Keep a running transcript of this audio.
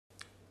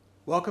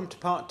Welcome to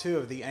part 2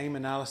 of the AiM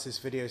analysis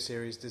video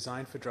series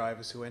designed for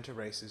drivers who enter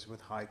races with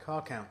high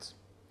car counts.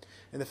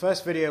 In the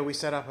first video we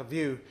set up a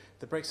view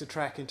that breaks the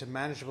track into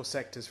manageable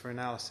sectors for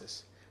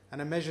analysis,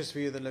 and a measures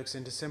view that looks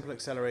into simple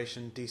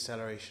acceleration,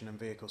 deceleration and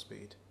vehicle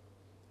speed.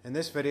 In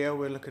this video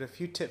we'll look at a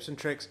few tips and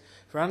tricks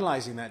for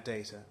analysing that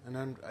data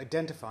and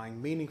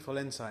identifying meaningful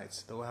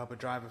insights that will help a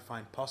driver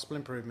find possible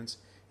improvements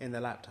in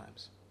their lap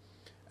times.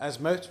 As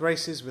most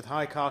races with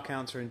high car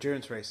counts are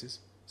endurance races,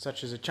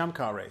 such as a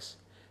ChumpCar race,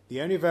 the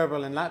only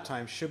variable in lap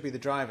time should be the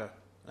driver,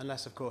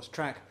 unless of course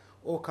track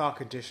or car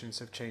conditions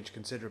have changed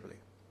considerably.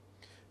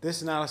 This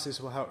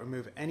analysis will help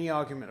remove any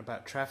argument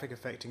about traffic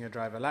affecting a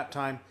driver lap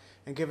time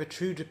and give a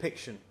true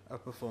depiction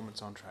of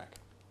performance on track.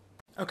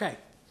 Okay,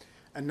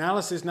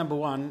 analysis number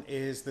 1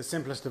 is the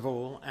simplest of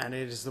all, and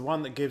it is the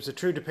one that gives a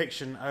true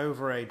depiction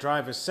over a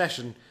driver's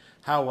session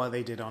how well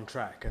they did on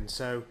track. And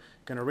so,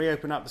 going to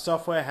reopen up the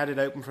software, had it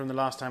open from the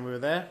last time we were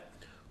there.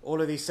 All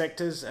of these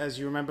sectors, as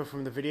you remember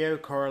from the video,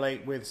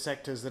 correlate with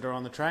sectors that are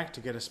on the track to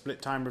get a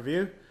split time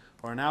review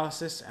or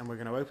analysis, and we're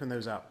going to open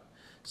those up.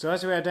 So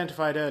as we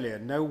identified earlier,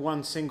 no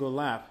one single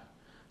lap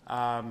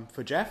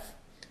for Jeff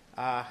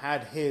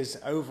had his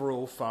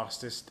overall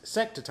fastest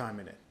sector time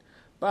in it.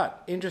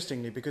 But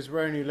interestingly, because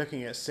we're only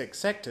looking at 6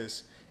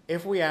 sectors,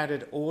 if we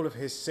added all of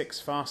his 6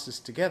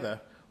 fastest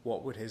together,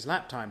 what would his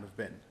lap time have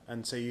been?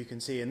 And so you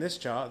can see in this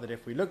chart that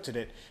if we looked at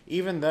it,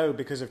 even though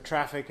because of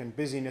traffic and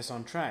busyness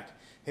on track,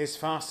 his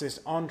fastest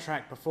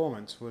on-track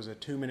performance was a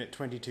 2-minute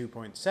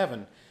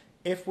 22.7.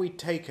 If we'd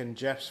taken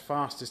Jeff's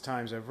fastest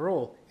times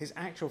overall, his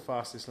actual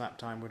fastest lap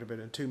time would have been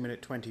a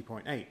 2-minute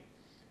 20.8.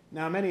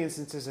 Now, in many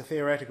instances, a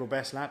theoretical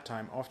best lap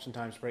time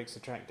oftentimes breaks the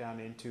track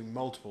down into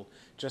multiple,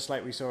 just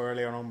like we saw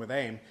earlier on with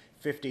AiM,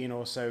 15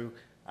 or so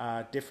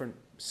different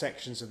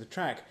sections of the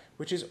track,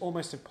 which is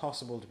almost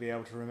impossible to be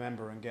able to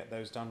remember and get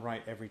those done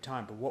right every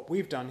time. But what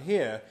we've done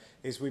here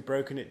is we've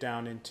broken it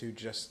down into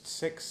just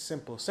 6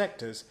 simple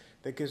sectors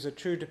that gives a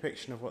true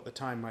depiction of what the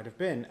time might have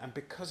been. And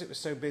because it was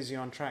so busy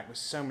on track with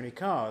so many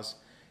cars,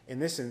 in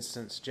this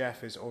instance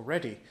Jeff is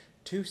already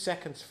 2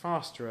 seconds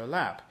faster a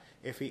lap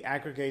if he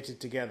aggregated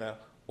together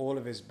all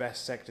of his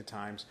best sector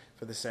times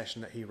for the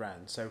session that he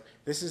ran. So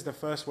this is the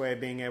first way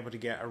of being able to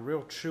get a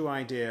real true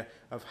idea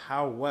of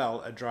how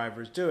well a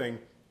driver is doing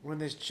when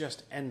there's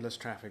just endless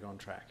traffic on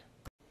track.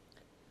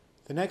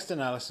 The next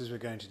analysis we're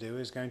going to do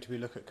is going to be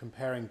look at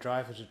comparing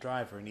driver to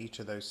driver in each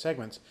of those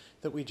segments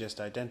that we just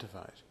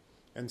identified.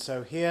 And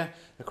so here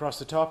across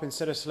the top,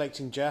 instead of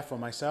selecting Jeff or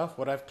myself,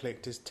 what I've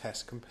clicked is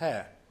Test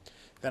Compare.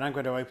 Then I'm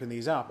going to open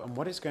these up, and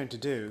what it's going to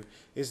do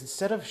is,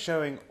 instead of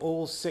showing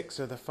all 6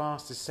 of the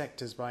fastest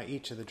sectors by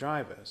each of the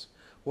drivers,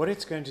 what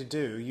it's going to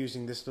do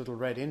using this little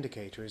red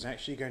indicator is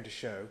actually going to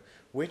show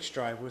which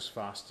driver was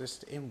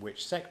fastest in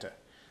which sector.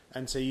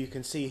 And so you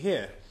can see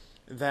here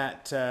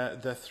that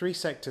the 3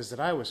 sectors that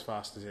I was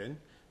fastest in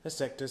are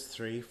sectors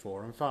 3,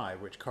 4 and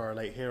 5, which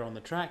correlate here on the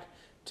track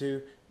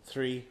to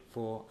 3,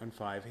 4 and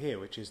 5 here,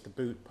 which is the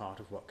boot part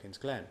of Watkins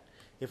Glen.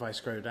 If I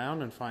scroll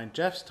down and find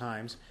Jeff's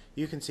times,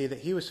 you can see that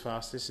he was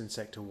fastest in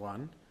Sector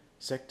 1,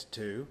 Sector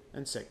 2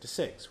 and Sector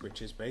 6,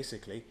 which is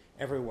basically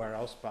everywhere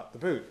else but the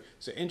boot.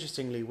 So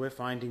interestingly, we're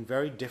finding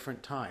very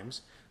different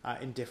times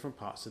in different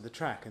parts of the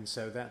track, and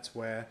so that's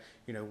where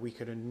we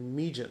could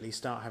immediately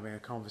start having a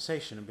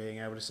conversation and being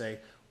able to say,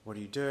 what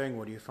are you doing,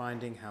 what are you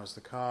finding, how's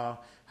the car,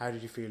 how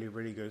did you feel you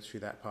really go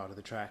through that part of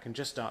the track, and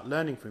just start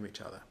learning from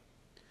each other.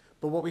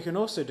 But what we can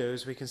also do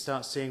is we can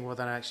start seeing what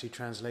that actually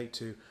translates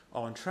to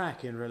on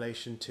track in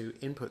relation to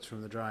inputs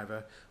from the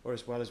driver, or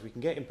as well as we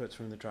can get inputs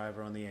from the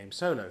driver on the AiM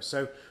Solo.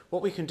 So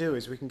what we can do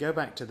is we can go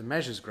back to the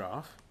measures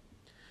graph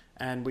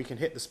and we can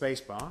hit the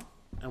space bar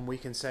and we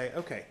can say,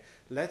 okay,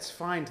 let's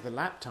find the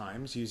lap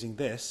times using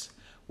this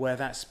where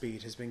that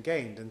speed has been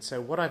gained. And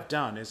so what I've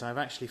done is I've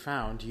actually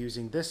found,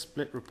 using this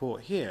split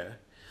report here,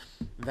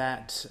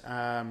 that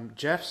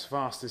Jeff's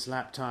fastest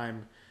lap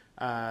time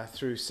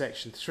through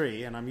section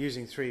 3, and I'm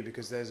using 3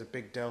 because there's a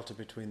big delta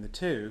between the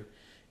two,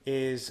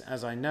 is,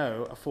 as I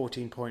know, a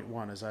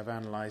 14.1 as I've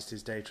analysed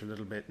his data a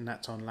little bit, and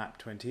that's on lap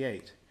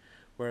 28.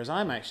 Whereas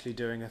I'm actually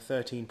doing a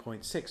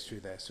 13.6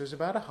 through there. So there's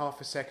about a half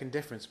a second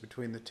difference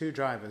between the 2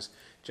 drivers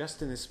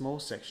just in this small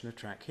section of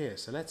track here.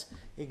 So let's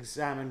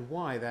examine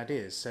why that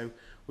is. So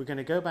we're going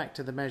to go back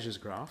to the measures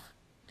graph.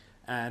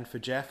 And for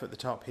Jeff at the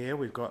top here,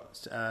 we've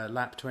got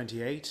lap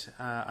 28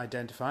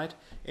 identified.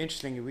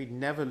 Interestingly, we'd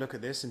never look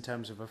at this in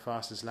terms of a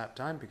fastest lap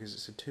time because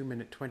it's a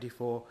 2-minute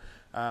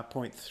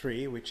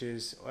 24.3, which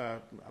is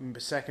a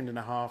second and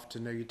a half to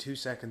nearly 2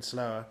 seconds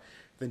slower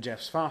than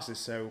Jeff's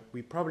fastest. So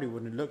we probably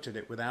wouldn't have looked at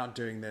it without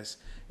doing this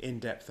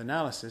in-depth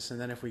analysis.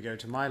 And then if we go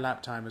to my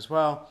lap time as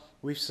well,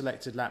 we've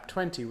selected lap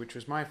 20, which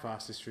was my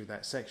fastest through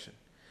that section.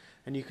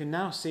 And you can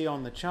now see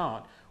on the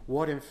chart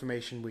what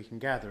information we can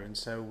gather. And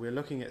so we're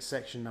looking at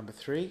section number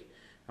 3,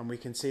 and we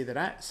can see that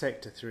at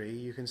sector 3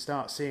 you can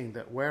start seeing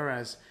that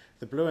whereas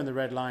the blue and the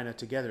red line are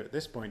together at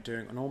this point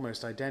doing an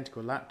almost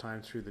identical lap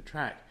time through the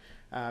track,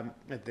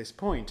 at this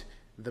point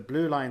the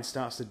blue line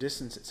starts to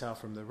distance itself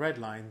from the red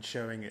line,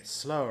 showing it's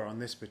slower on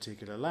this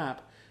particular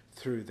lap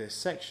through this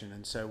section.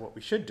 And so what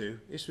we should do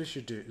is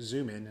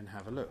zoom in and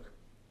have a look.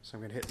 So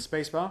I'm going to hit the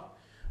spacebar,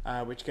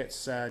 which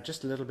gets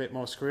just a little bit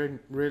more screen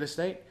real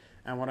estate.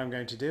 And what I'm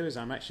going to do is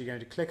I'm actually going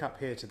to click up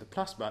here to the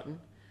plus button,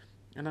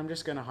 and I'm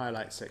just going to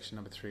highlight section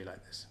number 3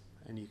 like this.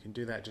 And you can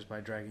do that just by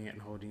dragging it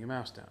and holding your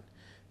mouse down.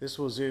 This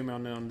will zoom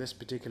on this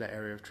particular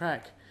area of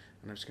track,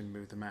 and I'm just going to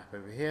move the map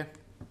over here.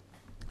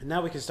 And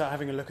now we can start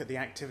having a look at the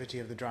activity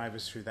of the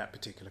drivers through that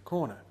particular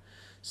corner.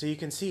 So you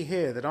can see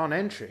here that on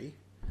entry,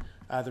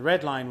 the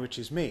red line, which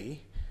is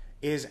me,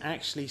 is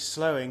actually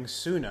slowing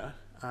sooner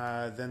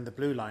than the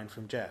blue line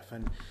from Jeff.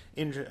 And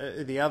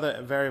the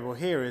other variable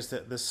here is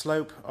that the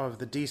slope of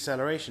the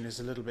deceleration is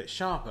a little bit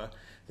sharper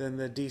than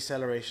the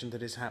deceleration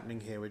that is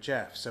happening here with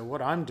Jeff. So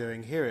what I'm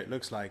doing here, it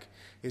looks like,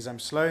 is I'm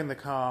slowing the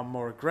car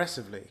more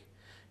aggressively,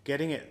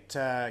 getting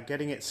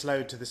it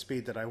slowed to the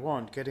speed that I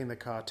want, getting the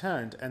car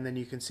turned, and then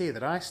you can see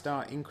that I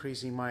start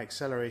increasing my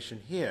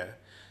acceleration here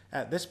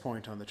at this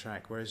point on the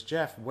track, whereas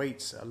Jeff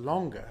waits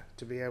longer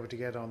to be able to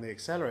get on the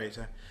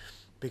accelerator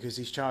because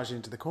he's charged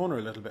into the corner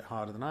a little bit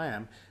harder than I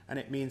am, and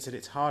it means that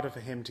it's harder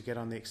for him to get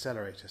on the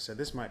accelerator. So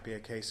this might be a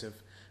case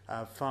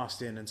of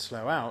fast in and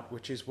slow out,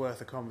 which is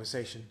worth a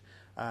conversation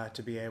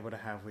to be able to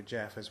have with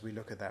Jeff as we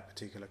look at that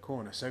particular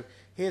corner. So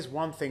here's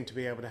one thing to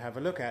be able to have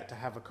a look at, to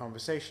have a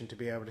conversation, to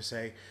be able to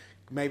say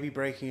maybe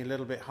braking a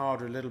little bit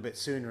harder, a little bit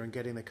sooner, and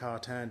getting the car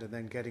turned and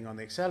then getting on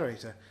the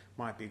accelerator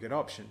might be a good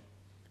option.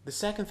 The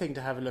second thing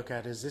to have a look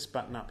at is this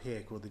button up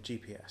here called the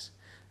GPS.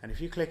 And if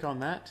you click on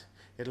that,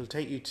 it'll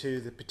take you to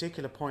the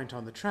particular point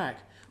on the track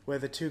where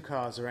the two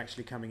cars are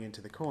actually coming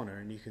into the corner.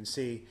 And you can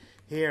see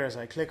here, as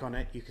I click on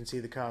it, you can see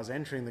the cars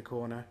entering the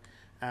corner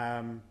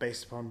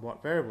based upon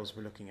what variables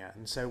we're looking at.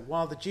 And so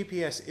while the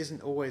GPS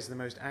isn't always the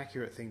most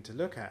accurate thing to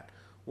look at,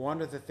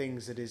 one of the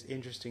things that is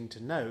interesting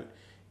to note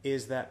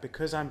is that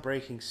because I'm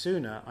braking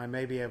sooner, I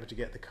may be able to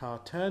get the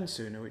car turned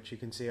sooner, which you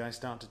can see I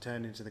start to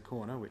turn into the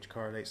corner, which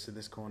correlates to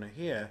this corner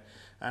here,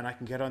 and I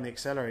can get on the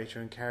accelerator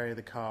and carry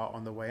the car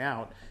on the way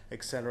out,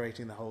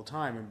 accelerating the whole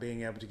time and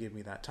being able to give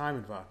me that time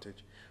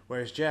advantage.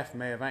 Whereas Jeff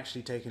may have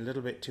actually taken a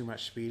little bit too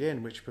much speed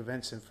in, which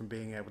prevents him from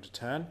being able to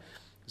turn.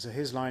 So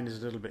his line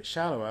is a little bit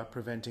shallower,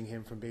 preventing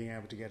him from being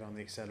able to get on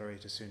the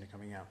accelerator sooner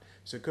coming out.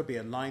 So it could be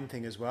a line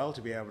thing as well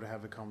to be able to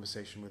have a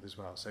conversation with as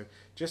well. So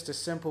just a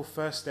simple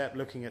first step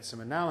looking at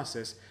some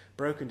analysis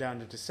broken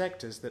down into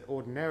sectors that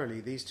ordinarily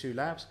these two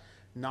laps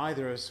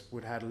neither of us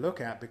would have a look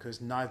at because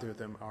neither of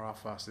them are our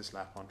fastest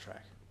lap on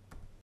track.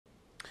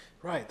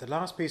 Right, the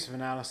last piece of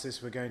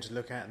analysis we're going to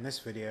look at in this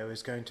video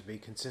is going to be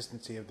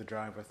consistency of the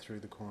driver through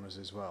the corners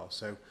as well.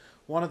 So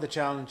one of the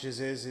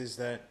challenges is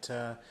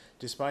that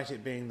despite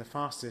it being the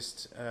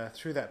fastest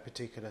through that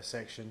particular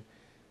section,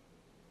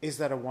 is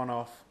that a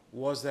one-off?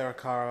 Was there a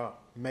car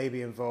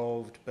maybe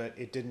involved but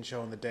it didn't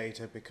show on the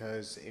data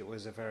because it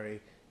was a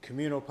very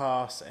communal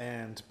pass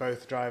and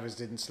both drivers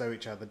didn't slow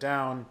each other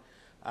down,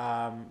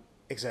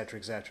 etc.,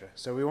 etc.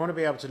 So we want to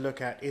be able to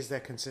look at, is there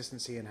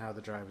consistency in how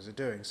the drivers are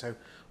doing? So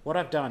what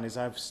I've done is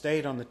I've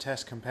stayed on the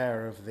test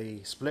compare of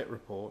the split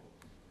report,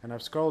 and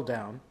I've scrolled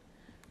down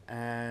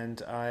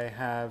and I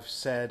have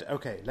said,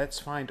 okay, let's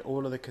find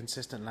all of the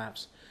consistent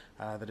laps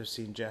that have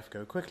seen Jeff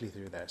go quickly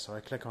through there. So I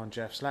click on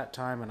Jeff's lap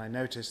time and I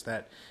notice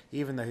that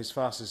even though his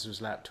fastest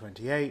was lap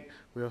 28,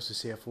 we also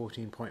see a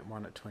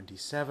 14.1 at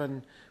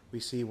 27. We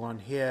see one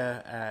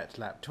here at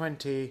lap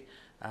 20.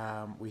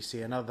 We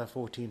see another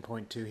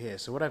 14.2 here.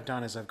 So what I've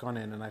done is I've gone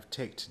in and I've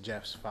ticked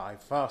Jeff's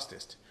 5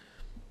 fastest.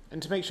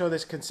 And to make sure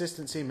there's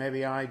consistency,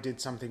 maybe I did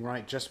something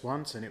right just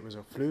once and it was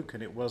a fluke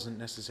and it wasn't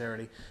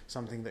necessarily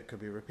something that could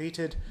be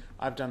repeated.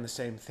 I've done the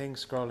same thing,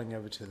 scrolling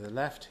over to the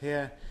left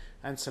here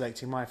and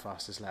selecting my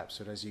fastest lap.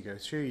 So as you go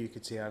through, you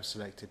can see I've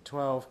selected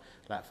 12,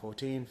 lap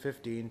 14,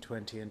 15,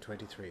 20 and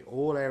 23.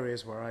 All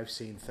areas where I've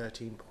seen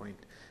 13.6,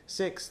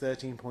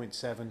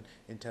 13.7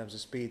 in terms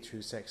of speed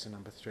through section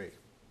number 3.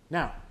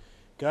 Now,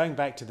 going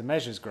back to the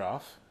measures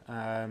graph,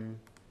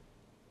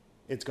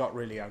 it's got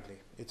really ugly.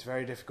 It's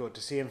very difficult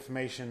to see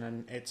information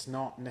and it's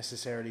not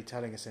necessarily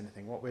telling us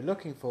anything. What we're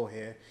looking for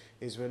here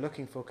is we're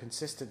looking for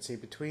consistency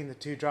between the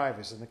two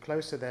drivers, and the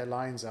closer their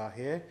lines are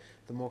here,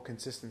 the more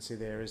consistency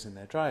there is in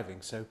their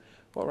driving. So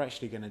what we're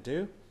actually going to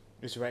do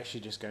is we're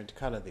actually just going to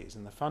colour these,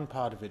 and the fun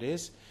part of it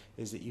is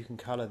that you can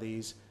colour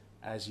these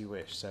as you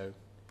wish. So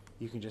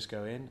you can just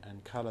go in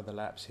and colour the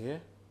laps here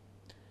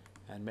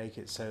and make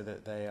it so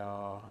that they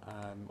are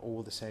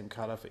all the same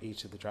colour for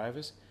each of the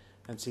drivers,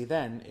 and see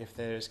then if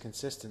there is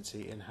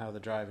consistency in how the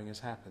driving has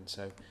happened.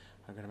 So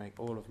I'm going to make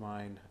all of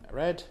mine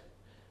red,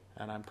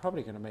 and I'm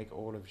probably going to make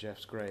all of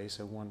Jeff's grey,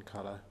 so one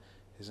colour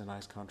is a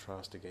nice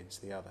contrast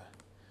against the other.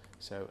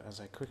 So as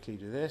I quickly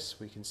do this,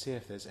 we can see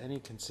if there's any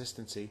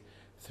consistency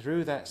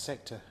through that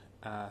sector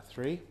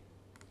 3,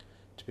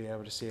 to be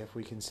able to see if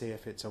we can see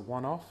if it's a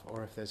one-off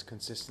or if there's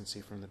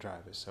consistency from the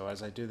drivers. So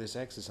as I do this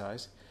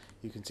exercise,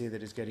 you can see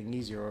that it's getting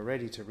easier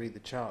already to read the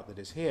chart that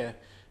is here,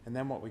 and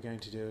then what we're going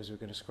to do is we're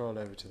going to scroll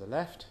over to the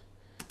left,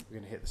 we're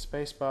going to hit the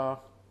space bar,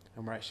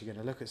 and we're actually going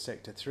to look at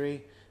sector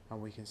 3,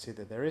 and we can see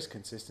that there is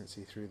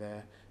consistency through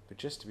there, but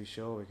just to be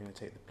sure we're going to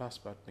take the plus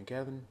button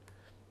again,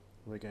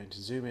 We're going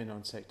to zoom in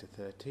on sector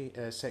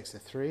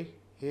 3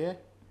 here,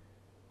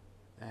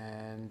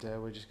 and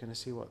we're just going to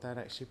see what that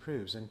actually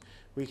proves. And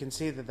we can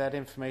see that that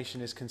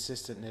information is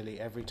consistent nearly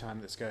every time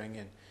that's going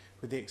in,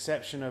 with the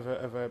exception of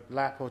a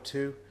lap or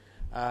two.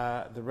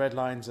 The red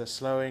lines are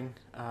slowing,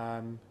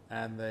 and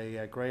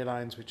the grey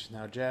lines, which is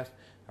now Jeff,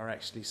 are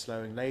actually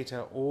slowing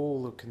later,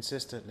 all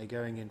consistently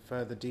going in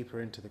further deeper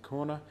into the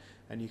corner,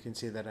 and you can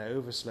see that it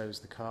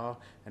overslows the car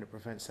and it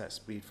prevents that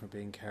speed from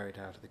being carried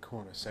out of the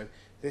corner. So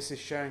this is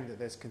showing that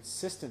there's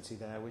consistency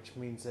there, which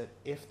means that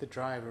if the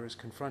driver is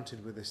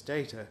confronted with this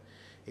data,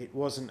 it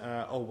wasn't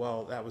oh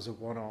well, that was a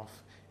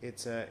one-off.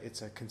 It's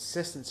a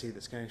consistency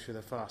that's going through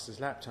the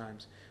fastest lap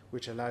times,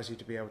 which allows you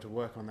to be able to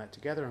work on that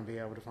together and be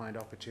able to find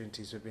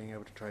opportunities for being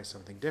able to try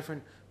something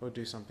different or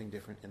do something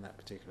different in that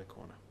particular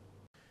corner.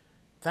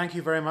 Thank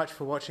you very much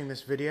for watching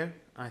this video.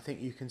 I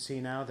think you can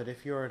see now that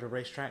if you're at a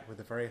racetrack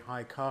with a very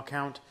high car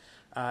count,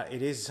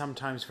 it is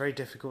sometimes very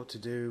difficult to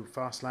do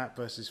fast lap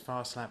versus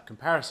fast lap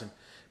comparison.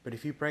 But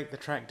if you break the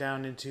track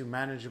down into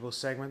manageable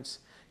segments,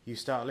 you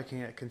start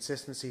looking at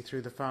consistency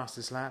through the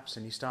fastest laps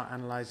and you start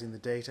analyzing the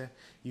data,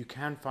 you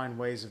can find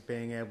ways of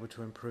being able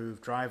to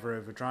improve driver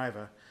over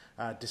driver,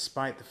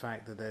 despite the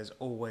fact that there's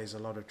always a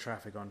lot of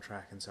traffic on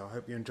track. And so I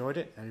hope you enjoyed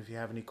it, and if you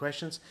have any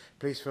questions,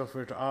 please feel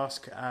free to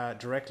ask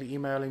directly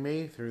emailing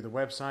me through the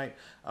website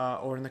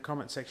or in the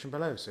comment section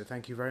below. So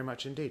thank you very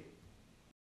much indeed.